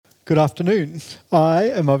Good afternoon.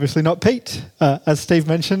 I am obviously not Pete. As Steve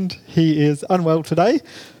mentioned, he is unwell today,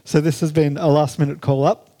 so this has been a last-minute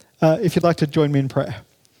call-up. If you'd like to join me in prayer.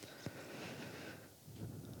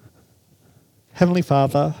 Heavenly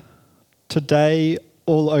Father, today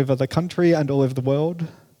all over the country and all over the world,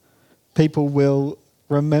 people will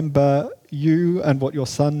remember you and what your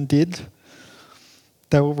son did.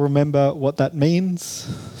 They will remember what that means.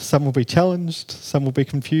 Some will be challenged, some will be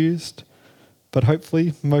confused, but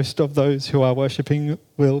hopefully most of those who are worshipping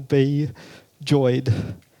will be joyed.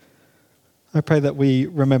 I pray that we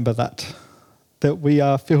remember that we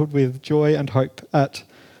are filled with joy and hope at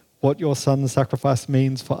what your son's sacrifice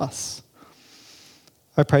means for us.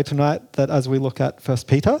 I pray tonight that as we look at 1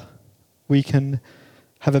 Peter, we can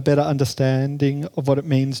have a better understanding of what it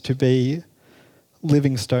means to be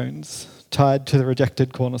living stones tied to the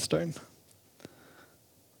rejected cornerstone.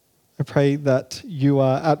 I pray that you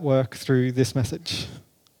are at work through this message.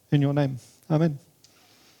 In your name, amen.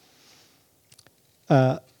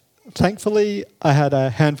 Thankfully, I had a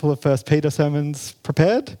handful of 1 Peter sermons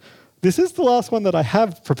prepared. This is the last one that I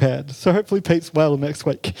have prepared, so hopefully Pete's well next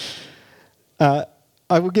week. I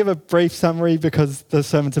will give a brief summary because the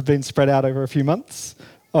sermons have been spread out over a few months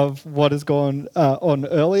of what has gone on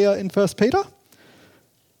earlier in 1 Peter.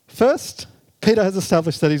 First, Peter has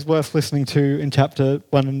established that he's worth listening to in chapter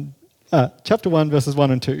 1, verses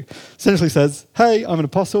 1 and 2. Essentially says, hey, I'm an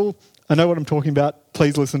apostle, I know what I'm talking about,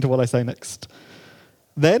 please listen to what I say next.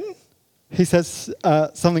 Then he says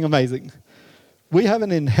something amazing. We have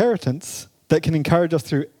an inheritance that can encourage us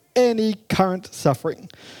through any current suffering.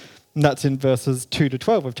 And that's in verses 2 to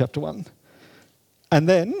 12 of chapter 1. And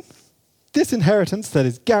then this inheritance that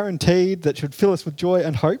is guaranteed, that should fill us with joy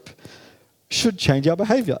and hope, should change our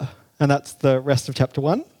behaviour. And that's the rest of chapter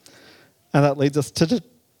 1. And that leads us to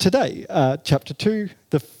today, chapter 2,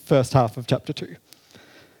 the first half of chapter 2.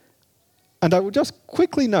 And I will just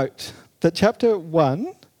quickly note that chapter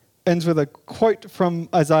 1 ends with a quote from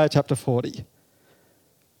Isaiah chapter 40.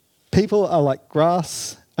 People are like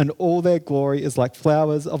grass, and all their glory is like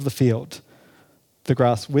flowers of the field. The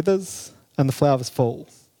grass withers, and the flowers fall,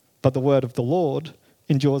 but the word of the Lord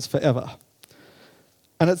endures forever.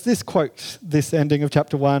 And it's this quote, this ending of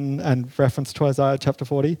chapter 1 and reference to Isaiah chapter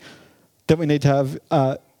 40, that we need to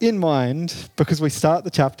have in mind because we start the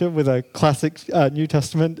chapter with a classic New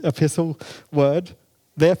Testament epistle word,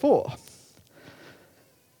 therefore.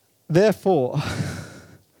 Therefore,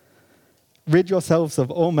 rid yourselves of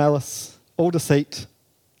all malice, all deceit,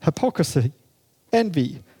 hypocrisy,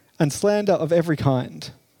 envy, and slander of every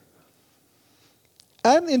kind.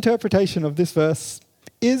 An interpretation of this verse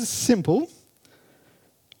is simple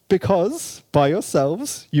because by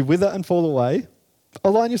yourselves you wither and fall away.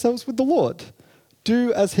 Align yourselves with the Lord.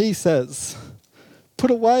 Do as he says. Put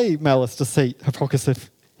away malice, deceit,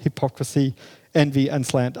 hypocrisy, envy, and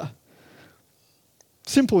slander.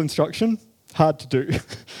 Simple instruction, hard to do,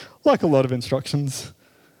 like a lot of instructions.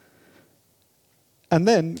 And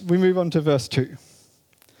then we move on to verse 2.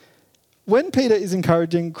 When Peter is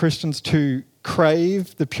encouraging Christians to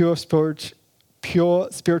crave the pure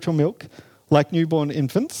spiritual milk like newborn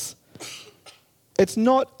infants, it's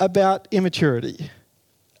not about immaturity.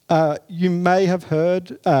 You may have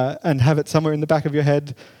heard and have it somewhere in the back of your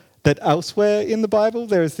head that elsewhere in the Bible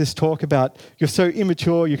there is this talk about you're so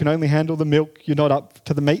immature, you can only handle the milk, you're not up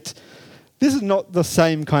to the meat. This is not the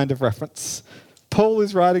same kind of reference. Paul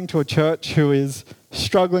is writing to a church who is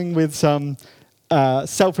struggling with some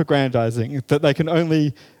self-aggrandizing, that they can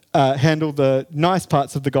only handle the nice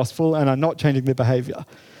parts of the gospel and are not changing their behaviour.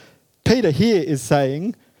 Peter here is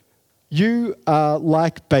saying, you are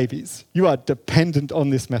like babies. You are dependent on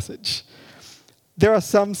this message. There are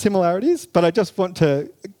some similarities, but I just want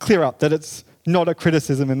to clear up that it's not a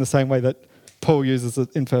criticism in the same way that Paul uses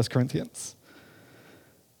it in 1 Corinthians.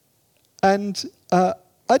 And I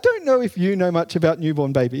don't know if you know much about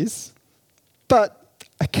newborn babies, but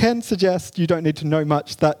I can suggest you don't need to know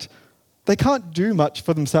much that they can't do much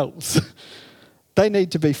for themselves. They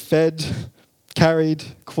need to be fed, carried,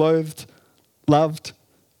 clothed, loved,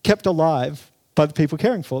 kept alive by the people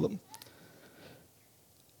caring for them.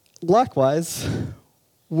 Likewise,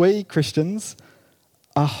 we Christians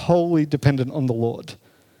are wholly dependent on the Lord.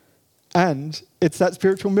 And it's that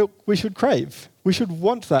spiritual milk we should crave. We should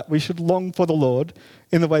want that. We should long for the Lord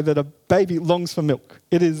in the way that a baby longs for milk.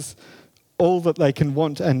 It is all that they can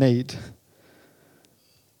want and need.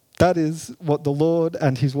 That is what the Lord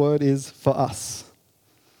and his word is for us.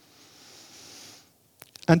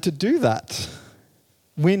 And to do that,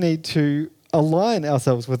 we need to align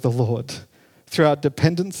ourselves with the Lord through our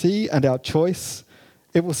dependency and our choice.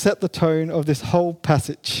 It will set the tone of this whole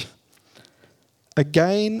passage.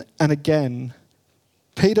 Again and again,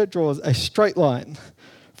 Peter draws a straight line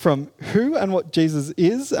from who and what Jesus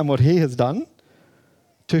is and what he has done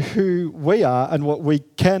to who we are and what we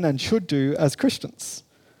can and should do as Christians.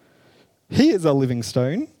 He is a living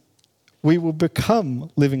stone. We will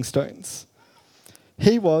become living stones.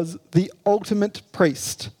 He was the ultimate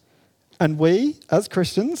priest, and we, as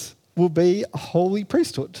Christians, will be a holy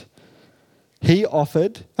priesthood. He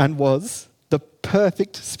offered and was the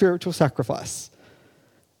perfect spiritual sacrifice,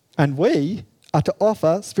 and we are to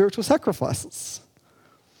offer spiritual sacrifices.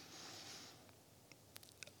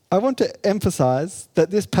 I want to emphasize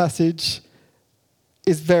that this passage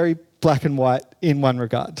is very black and white in one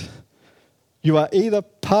regard. You are either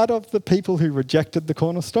part of the people who rejected the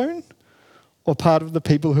cornerstone or part of the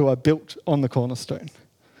people who are built on the cornerstone.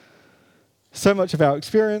 So much of our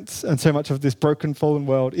experience and so much of this broken, fallen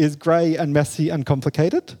world is grey and messy and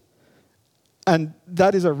complicated. And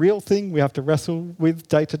that is a real thing we have to wrestle with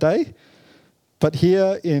day to day. But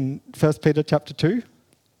here in 1 Peter chapter 2,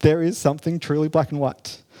 there is something truly black and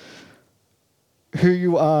white. Who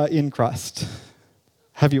you are in Christ.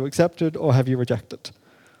 Have you accepted or have you rejected?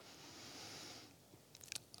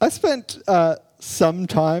 I spent some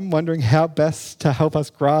time wondering how best to help us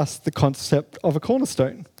grasp the concept of a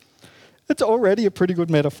cornerstone. It's already a pretty good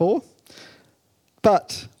metaphor,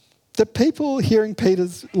 but the people hearing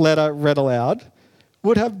Peter's letter read aloud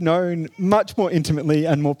would have known much more intimately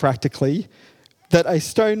and more practically that a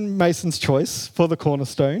stonemason's choice for the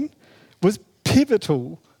cornerstone was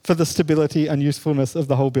pivotal for the stability and usefulness of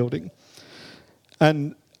the whole building.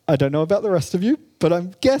 And I don't know about the rest of you, but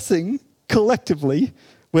I'm guessing collectively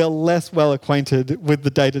we're less well acquainted with the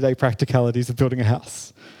day-to-day practicalities of building a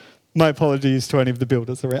house. My apologies to any of the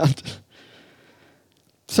builders around.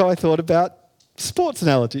 So I thought about sports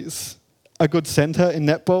analogies. A good centre in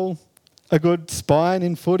netball, a good spine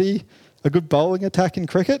in footy, a good bowling attack in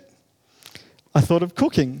cricket. I thought of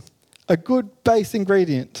cooking, a good base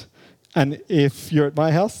ingredient. And if you're at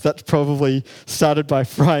my house, that's probably started by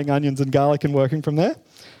frying onions and garlic and working from there.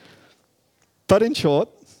 But in short,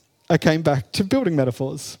 I came back to building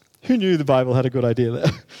metaphors. Who knew the Bible had a good idea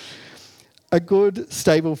there? A good,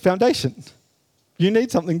 stable foundation. You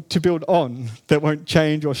need something to build on that won't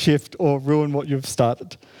change or shift or ruin what you've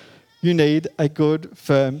started. You need a good,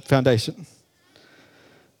 firm foundation.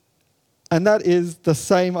 And that is the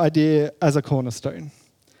same idea as a cornerstone.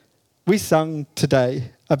 We sung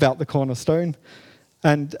today about the cornerstone,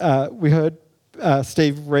 and we heard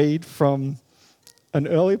Steve read from an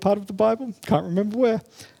earlier part of the Bible, can't remember where,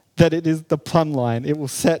 that it is the plumb line. It will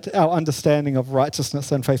set our understanding of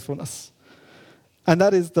righteousness and faithfulness. And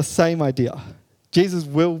that is the same idea. Jesus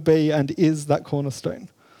will be and is that cornerstone.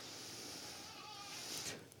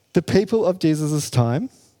 The people of Jesus' time,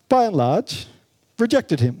 by and large,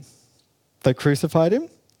 rejected him. They crucified him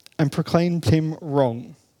and proclaimed him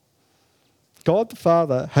wrong. God the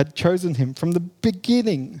Father had chosen him from the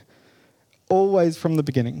beginning, always from the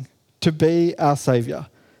beginning, to be our Saviour,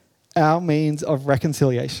 our means of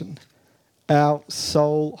reconciliation, our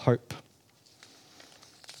sole hope.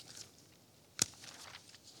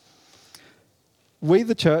 We,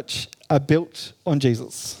 the church, are built on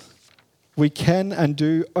Jesus. We can and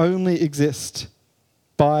do only exist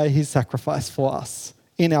by his sacrifice for us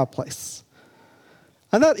in our place.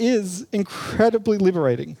 And that is incredibly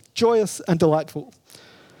liberating, joyous and delightful.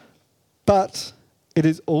 But it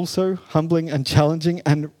is also humbling and challenging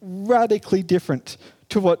and radically different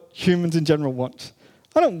to what humans in general want.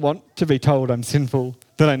 I don't want to be told I'm sinful,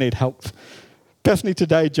 that I need help. Bethany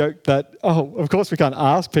today joked that, of course we can't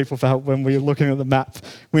ask people for help when we're looking at the map.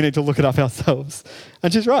 We need to look it up ourselves.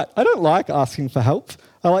 And she's right. I don't like asking for help.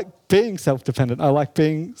 I like being self-dependent. I like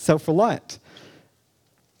being self-reliant.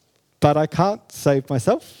 But I can't save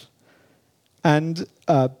myself. And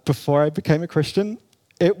before I became a Christian,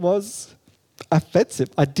 it was offensive.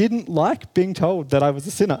 I didn't like being told that I was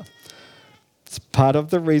a sinner. It's part of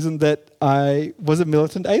the reason that I was a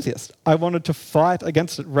militant atheist. I wanted to fight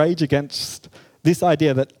against it, rage against this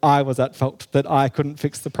idea that I was at fault, that I couldn't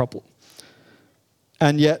fix the problem.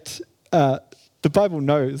 And yet, the Bible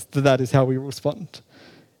knows that that is how we respond.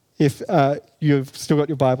 If you've still got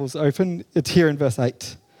your Bibles open, it's here in verse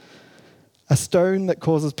 8. A stone that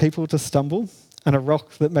causes people to stumble and a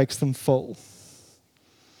rock that makes them fall.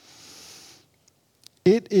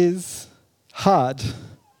 It is hard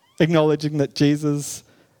acknowledging that Jesus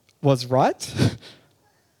was right,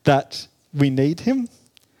 that we need him,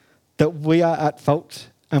 that we are at fault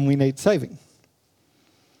and we need saving.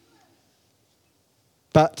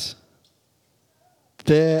 But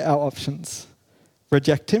there are our options.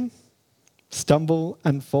 Reject him, stumble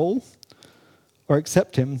and fall, or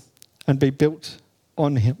accept him and be built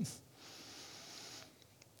on him.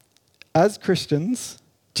 As Christians,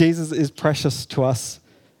 Jesus is precious to us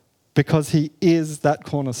because he is that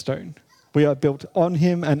cornerstone. We are built on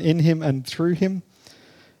him and in him and through him.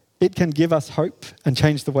 It can give us hope and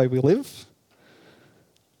change the way we live,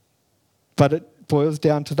 but it boils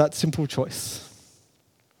down to that simple choice.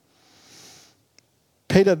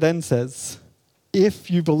 Peter then says,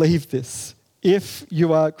 if you believe this, if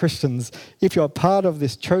you are Christians, if you are part of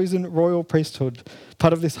this chosen royal priesthood,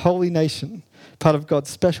 part of this holy nation, part of God's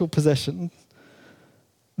special possession,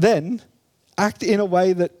 then act in a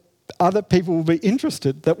way that other people will be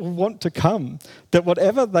interested, that will want to come, that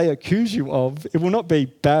whatever they accuse you of, it will not be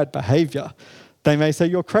bad behaviour. They may say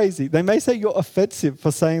you're crazy. They may say you're offensive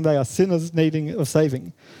for saying they are sinners needing of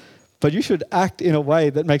saving. But you should act in a way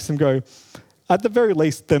that makes them go, at the very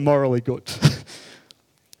least, they're morally good.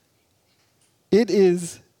 It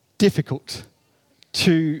is difficult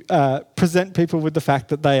to present people with the fact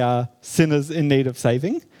that they are sinners in need of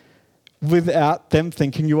saving without them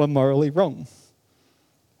thinking you are morally wrong.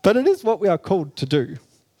 But it is what we are called to do.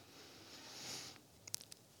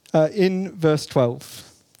 In verse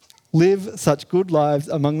 12, live such good lives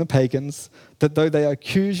among the pagans that though they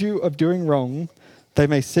accuse you of doing wrong, they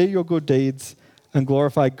may see your good deeds and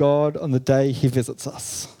glorify God on the day he visits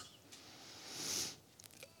us.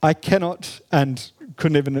 I cannot and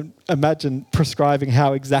couldn't even imagine prescribing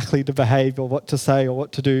how exactly to behave or what to say or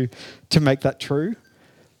what to do to make that true.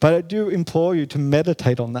 But I do implore you to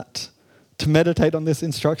meditate on that, to meditate on these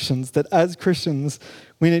instructions, that as Christians,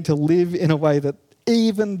 we need to live in a way that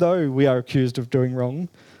even though we are accused of doing wrong,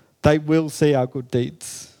 they will see our good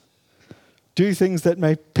deeds. Do things that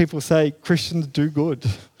make people say Christians do good.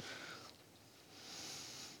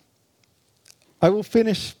 I will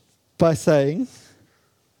finish by saying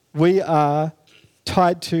we are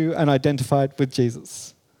tied to and identified with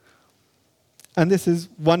Jesus. And this is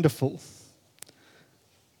wonderful.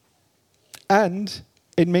 And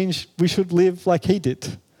it means we should live like he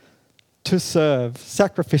did, to serve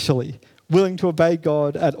sacrificially, willing to obey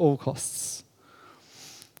God at all costs.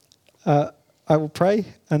 I will pray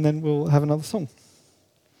and then we'll have another song.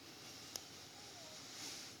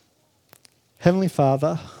 Heavenly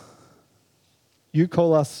Father, you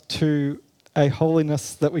call us to a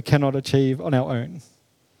holiness that we cannot achieve on our own.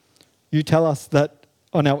 You tell us that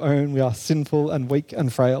on our own we are sinful and weak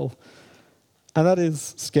and frail. And that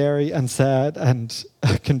is scary and sad and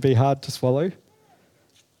can be hard to swallow.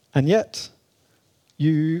 And yet,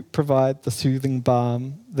 you provide the soothing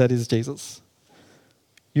balm that is Jesus.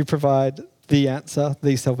 You provide the answer,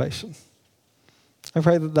 the salvation. I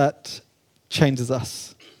pray that that changes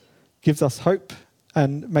us, gives us hope,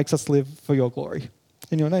 and makes us live for your glory.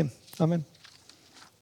 In your name, amen.